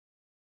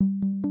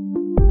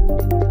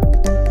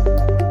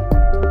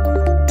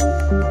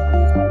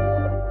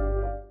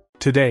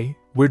Today,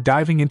 we're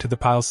diving into the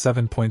Pyle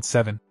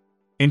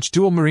 7.7-inch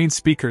dual marine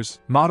speakers,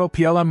 model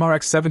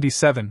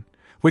PLMRX77,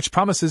 which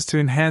promises to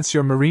enhance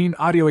your marine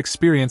audio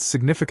experience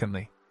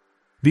significantly.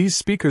 These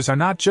speakers are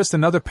not just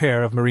another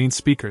pair of marine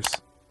speakers.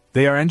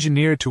 They are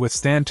engineered to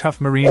withstand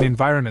tough marine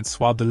environments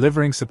while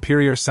delivering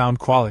superior sound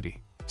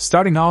quality.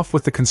 Starting off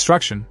with the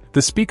construction,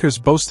 the speakers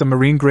boast a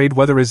marine-grade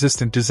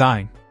weather-resistant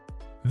design.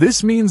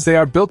 This means they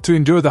are built to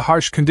endure the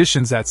harsh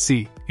conditions at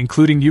sea,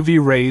 including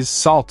UV rays,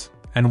 salt,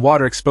 and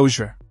water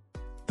exposure.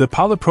 The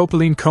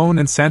polypropylene cone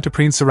and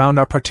Santoprene surround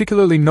are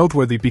particularly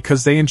noteworthy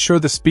because they ensure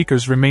the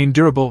speakers remain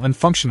durable and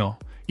functional,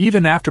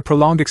 even after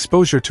prolonged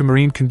exposure to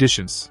marine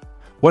conditions.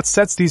 What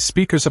sets these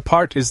speakers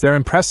apart is their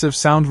impressive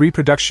sound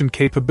reproduction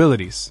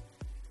capabilities.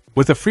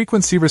 With a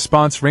frequency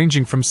response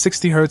ranging from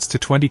 60 Hz to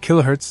 20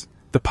 kHz,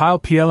 the Pyle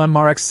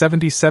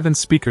PLMRX77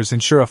 speakers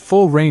ensure a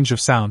full range of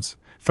sounds,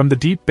 from the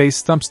deep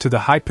bass thumps to the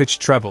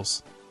high-pitched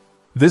trebles.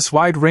 This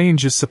wide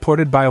range is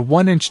supported by a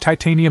 1-inch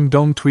titanium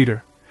dome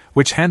tweeter,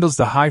 which handles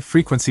the high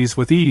frequencies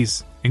with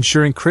ease,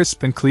 ensuring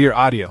crisp and clear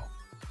audio.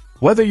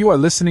 Whether you are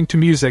listening to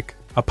music,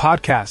 a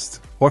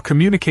podcast, or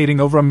communicating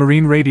over a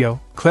marine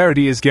radio,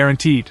 clarity is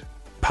guaranteed.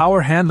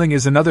 Power handling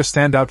is another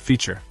standout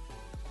feature.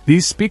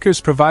 These speakers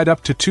provide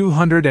up to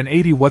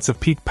 280 watts of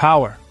peak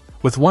power,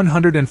 with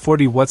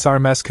 140 watts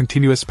RMS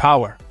continuous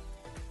power.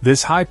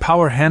 This high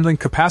power handling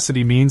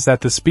capacity means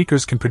that the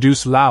speakers can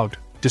produce loud,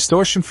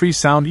 distortion-free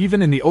sound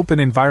even in the open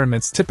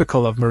environments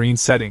typical of marine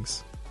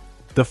settings.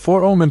 The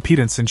 4-ohm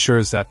impedance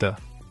ensures that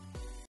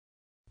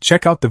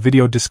Check out the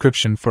video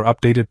description for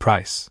updated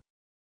price.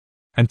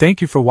 And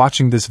thank you for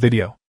watching this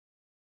video.